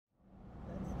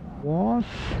was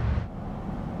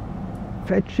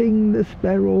fetching the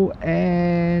sparrow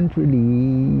and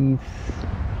release,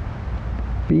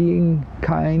 being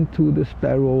kind to the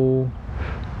sparrow,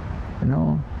 you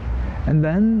know. And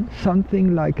then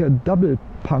something like a double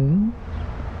pung.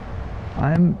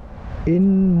 I'm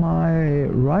in my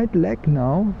right leg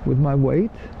now with my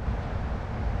weight.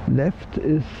 Left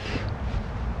is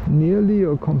nearly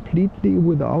or completely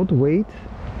without weight.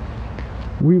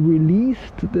 We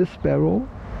released the sparrow,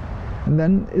 and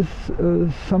then is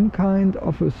some kind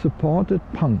of a supported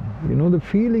pung. You know, the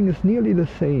feeling is nearly the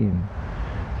same.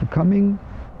 So coming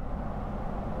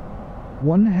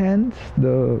one hand,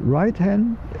 the right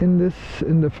hand in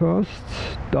the first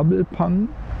double pung,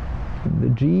 the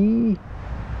G,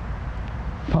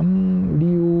 pung,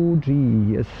 liu,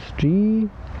 G. Yes, G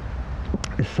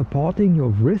is supporting your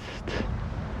wrist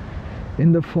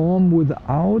in the form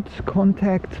without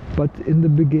contact, but in the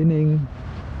beginning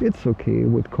it's okay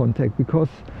with contact, because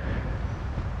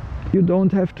you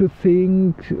don't have to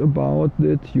think about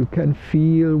it. You can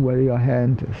feel where your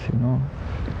hand is, you know.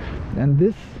 And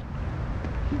this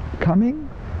coming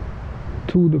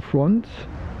to the front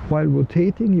while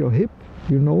rotating your hip,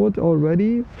 you know it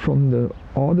already from the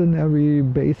ordinary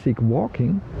basic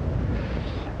walking.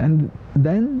 And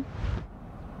then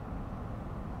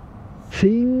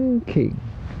sinking,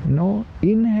 you know,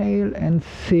 inhale and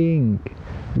sink.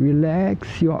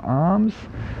 Relax your arms.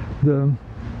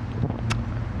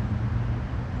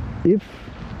 If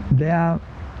there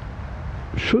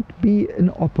should be an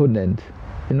opponent,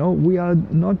 you know, we are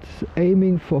not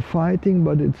aiming for fighting,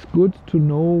 but it's good to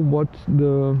know what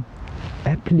the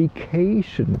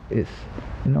application is,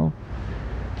 you know,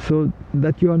 so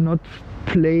that you are not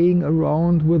playing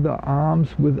around with the arms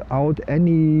without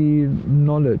any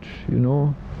knowledge, you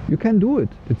know. You can do it,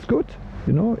 it's good,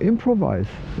 you know, improvise,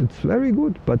 it's very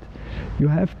good, but you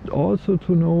have also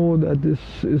to know that this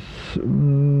is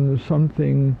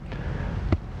something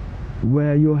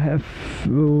where you have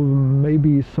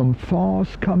maybe some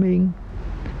force coming,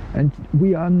 and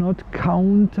we are not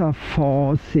counter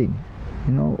forcing,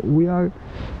 you know, we are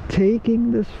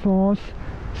taking this force,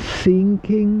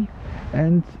 sinking,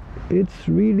 and it's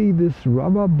really this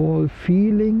rubber ball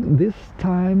feeling, this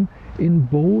time in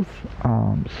both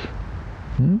arms.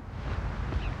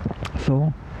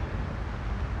 So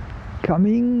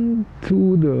coming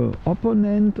to the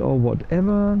opponent or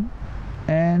whatever,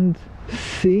 and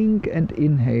sink and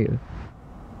inhale,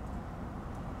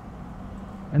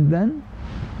 and then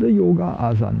the yoga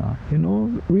asana, you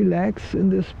know, relax in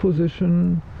this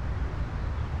position,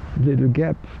 little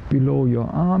gap below your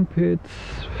armpits,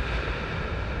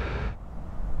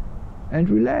 and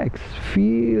relax,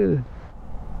 feel.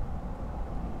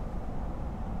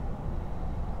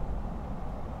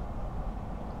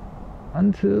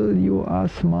 Until you are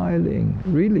smiling,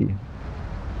 really,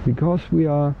 because we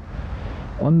are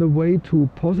on the way to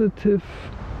positive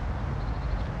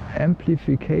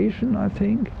amplification, I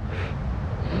think,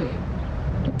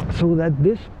 so that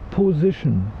this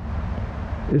position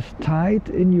is tight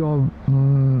in your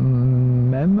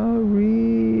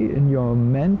memory, in your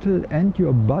mental and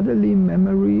your bodily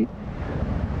memory,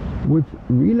 with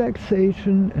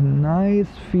relaxation and nice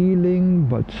feeling,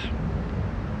 but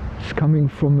it's coming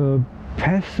from a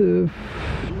passive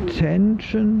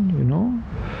tension, you know,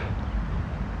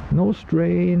 no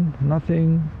strain,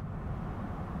 nothing,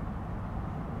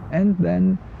 and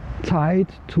then tied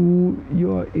to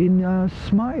your inner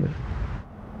smile.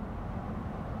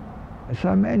 As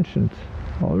I mentioned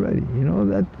already, you know,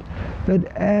 that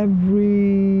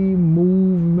every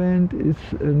movement is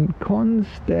a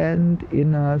constant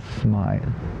inner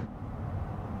smile.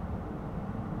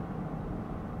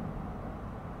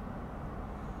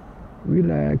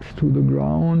 Relax to the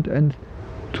ground, and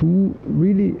to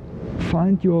really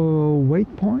find your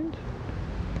weight point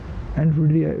and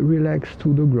really relax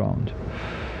to the ground.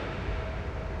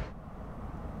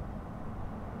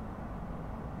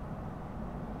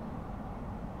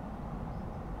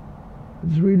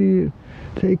 It's really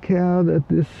take care that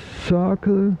this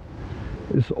circle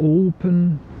is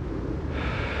open,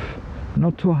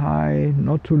 not too high,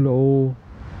 not too low.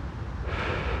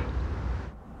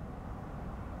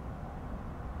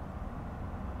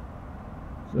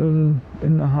 In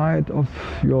the height of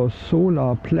your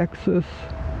solar plexus.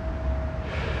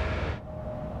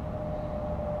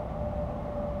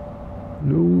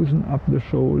 Loosen up the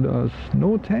shoulders,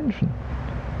 no tension.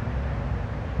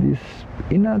 This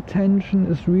inner tension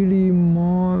is really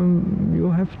more,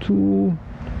 you have to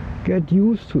get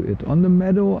used to it. On the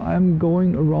meadow I'm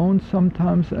going around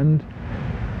sometimes and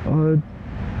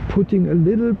putting a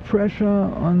little pressure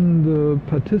on the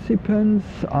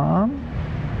participant's arm,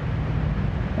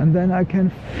 And then I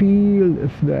can feel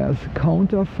if there's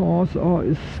counter force, or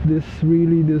is this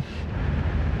really this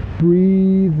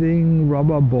breathing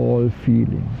rubber ball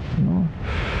feeling, you know?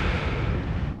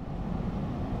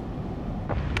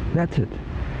 That's it.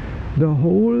 The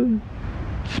whole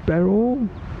Sparrow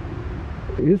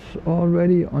is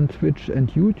already on Twitch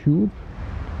and YouTube,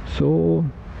 so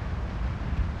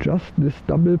just this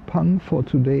double pung for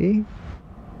today.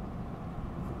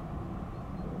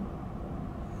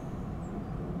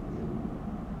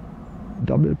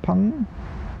 Double pung.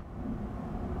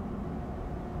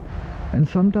 And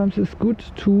sometimes it's good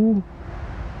to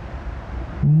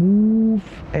move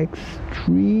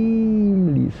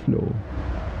extremely slow,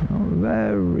 you know,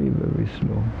 very, very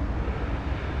slow.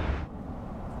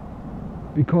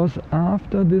 Because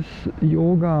after this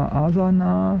yoga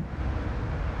asana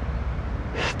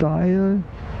style,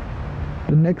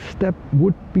 the next step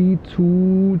would be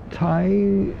to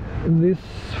tie these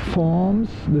forms,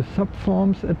 the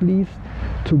subforms at least,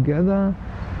 together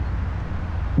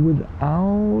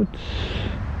without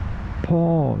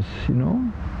pause, you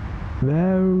know,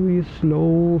 very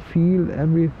slow, feel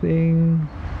everything.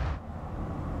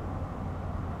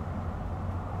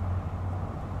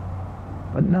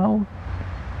 But now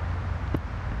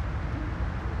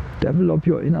develop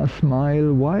your inner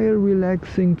smile while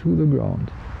relaxing to the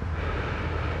ground.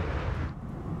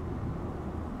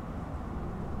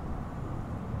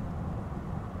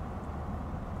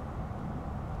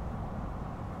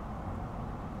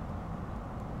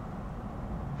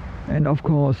 And of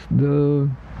course, you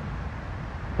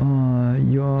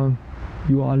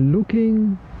are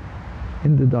looking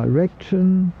in the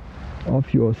direction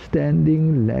of your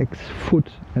standing leg's foot,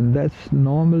 and that's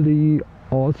normally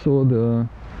also the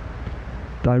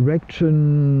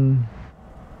direction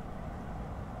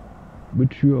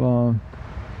which you are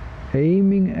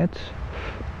aiming at.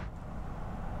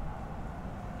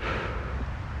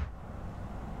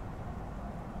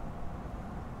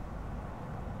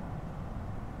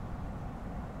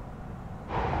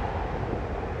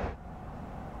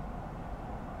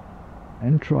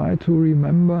 And try to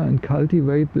remember and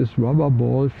cultivate this rubber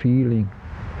ball feeling.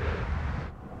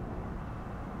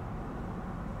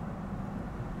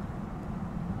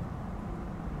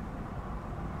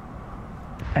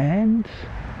 And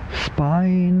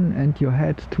spine and your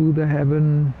head to the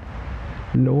heaven,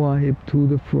 lower hip to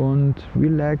the front,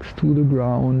 relax to the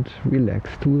ground,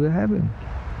 relax to the heaven.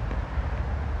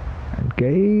 And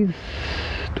gaze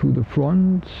to the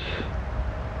front,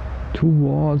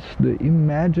 towards the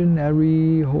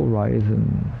imaginary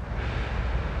horizon.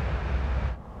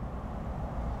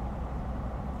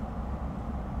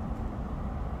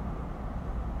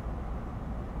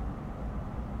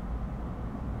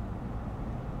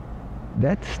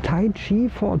 That's Tai Chi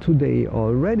for today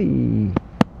already.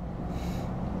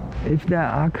 If there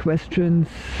are questions,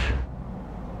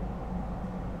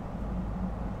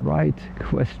 write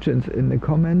questions in the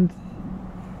comments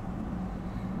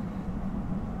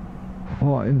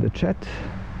or in the chat,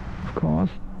 of course.